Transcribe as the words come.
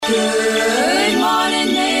Good morning,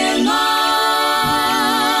 day and night.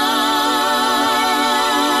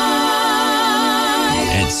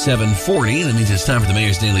 At 7:40, that means it's time for the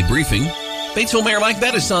Mayor's Daily Briefing. Batesville Mayor Mike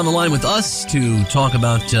Bettis on the line with us to talk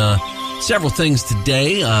about several things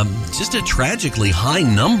today. Just a tragically high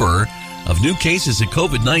number of new cases of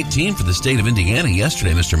COVID-19 for the state of Indiana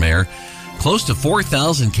yesterday, Mr. Mayor. Close to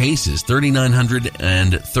 4,000 cases,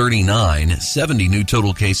 3,939, 70 new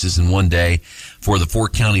total cases in one day for the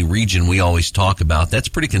four-county region we always talk about. That's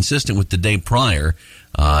pretty consistent with the day prior,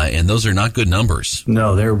 and those are not good numbers.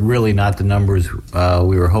 No, they're really not the numbers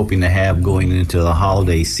we were hoping to have going into the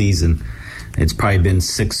holiday season. It's probably been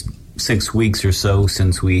six weeks or so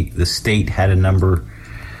since the state had a number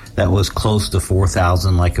that was close to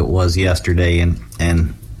 4,000 like it was yesterday, and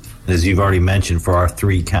as you've already mentioned, for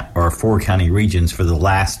our four county regions, for the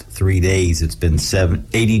last 3 days, it's been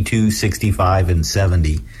 82, 65, and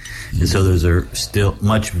 70. And so those are still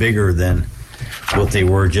much bigger than what they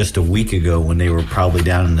were just a week ago when they were probably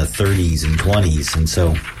down in the 30s and 20s. And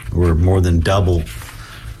so we're more than double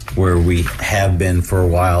where we have been for a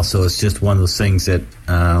while. So it's just one of those things that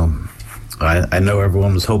I know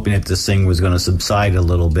everyone was hoping that this thing was going to subside a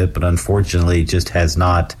little bit, but unfortunately it just has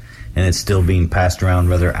not. And it's still being passed around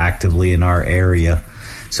rather actively in our area.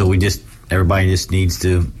 So everybody just needs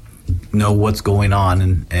to know what's going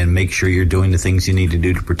on and make sure you're doing the things you need to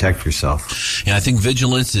do to protect yourself. Yeah, I think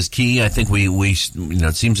vigilance is key. I think we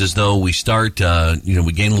it seems as though we start,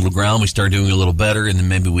 we gain a little ground, we start doing a little better, and then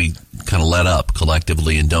maybe we kind of let up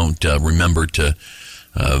collectively and don't remember to,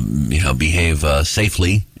 behave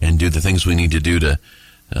safely and do the things we need to do to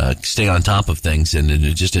stay on top of things, and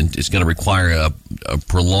it's going to require a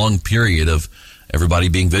prolonged period of everybody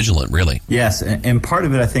being vigilant, really. Yes, and part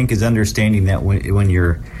of it, I think, is understanding that when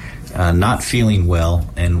you're not feeling well,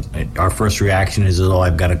 and our first reaction is,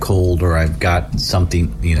 I've got a cold, or I've got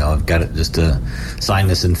something, I've got just a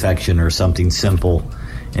sinus infection or something simple,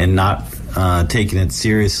 and not taking it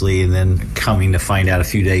seriously, and then coming to find out a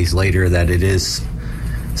few days later that it is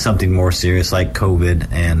something more serious like COVID,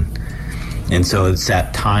 and so it's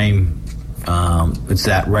that time, it's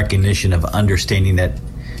that recognition of understanding that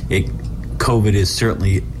COVID is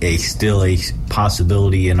certainly still a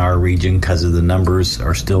possibility in our region because of the numbers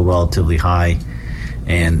are still relatively high.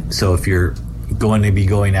 And so if you're going to be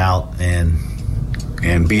going out and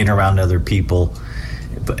being around other people,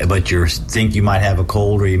 but you think you might have a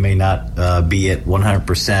cold or you may not be at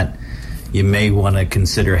 100%, you may want to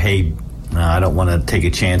consider, hey, I don't want to take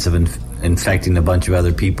a chance of infecting a bunch of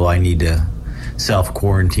other people. I need to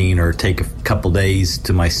self-quarantine or take a couple days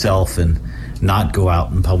to myself and not go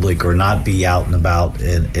out in public or not be out and about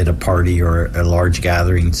at a party or a large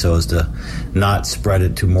gathering so as to not spread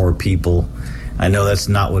it to more people. I know that's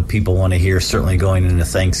not what people want to hear, certainly going into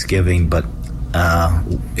Thanksgiving, but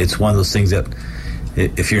it's one of those things that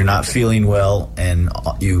if you're not feeling well and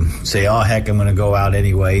you say, oh, heck, I'm going to go out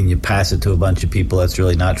anyway, and you pass it to a bunch of people, that's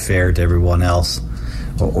really not fair to everyone else,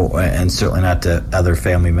 and certainly not to other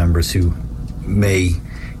family members who may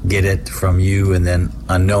get it from you and then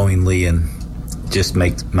unknowingly and just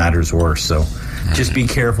make matters worse. So just be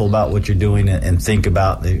careful about what you're doing and think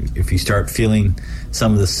about if you start feeling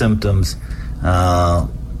some of the symptoms,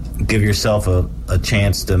 give yourself a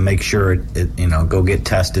chance to make sure go get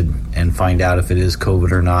tested and find out if it is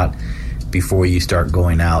COVID or not before you start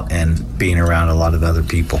going out and being around a lot of other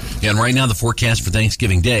people. Yeah, and right now the forecast for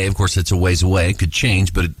Thanksgiving Day, of course, it's a ways away. It could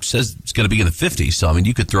change, but it says it's going to be in the 50s. So,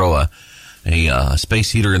 you could throw a space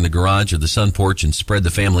heater in the garage or the sun porch and spread the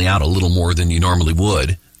family out a little more than you normally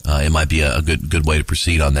would. It might be a good way to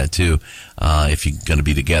proceed on that too, if you're going to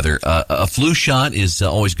be together. A flu shot is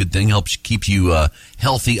always a good thing, helps keep you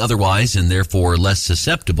healthy otherwise, and therefore less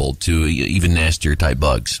susceptible to even nastier type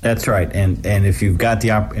bugs. That's right, and if you've got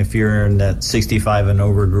if you're in that 65 and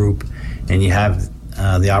over group, and you have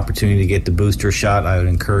the opportunity to get the booster shot, I would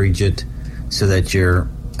encourage it so that you're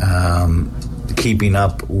keeping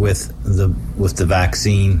up with the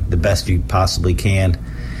vaccine the best you possibly can,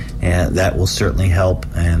 and that will certainly help.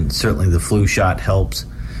 And certainly the flu shot helps.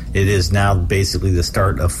 It is now basically the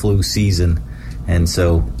start of flu season, and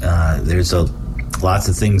so there's lots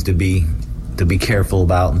of things to be careful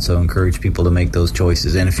about, and so encourage people to make those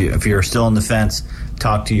choices. And if you're still on the fence,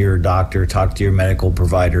 talk to your doctor, talk to your medical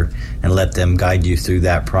provider, and let them guide you through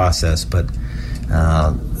that process. But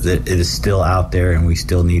it is still out there, and we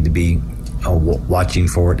still need to be watching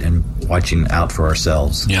for it and watching out for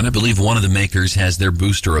ourselves. Yeah, and I believe one of the makers has their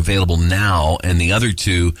booster available now, and the other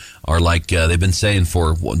two are like they've been saying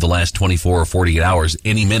for the last 24 or 48 hours,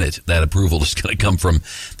 any minute that approval is going to come from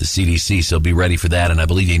the CDC, so be ready for that. And I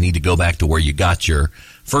believe you need to go back to where you got your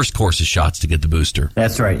first course of shots to get the booster.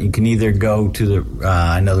 That's right. You can either go to the,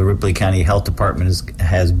 I know the Ripley County Health Department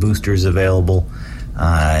has boosters available.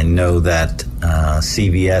 I know that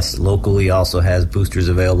CVS locally also has boosters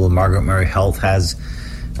available. Margaret Mary Health has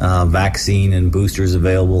vaccine and boosters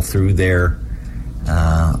available through their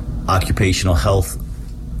occupational health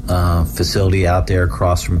facility out there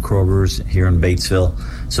across from Kroger's here in Batesville.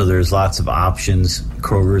 So there's lots of options.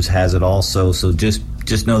 Kroger's has it also. So just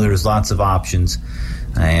know there's lots of options,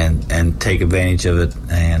 and take advantage of it.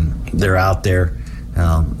 And they're out there,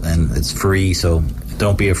 and it's free. So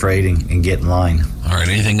don't be afraid and get in line. All right.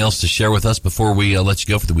 Anything else to share with us before we let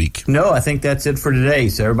you go for the week? No, I think that's it for today.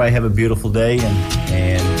 So everybody have a beautiful day,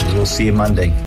 and we'll see you Monday.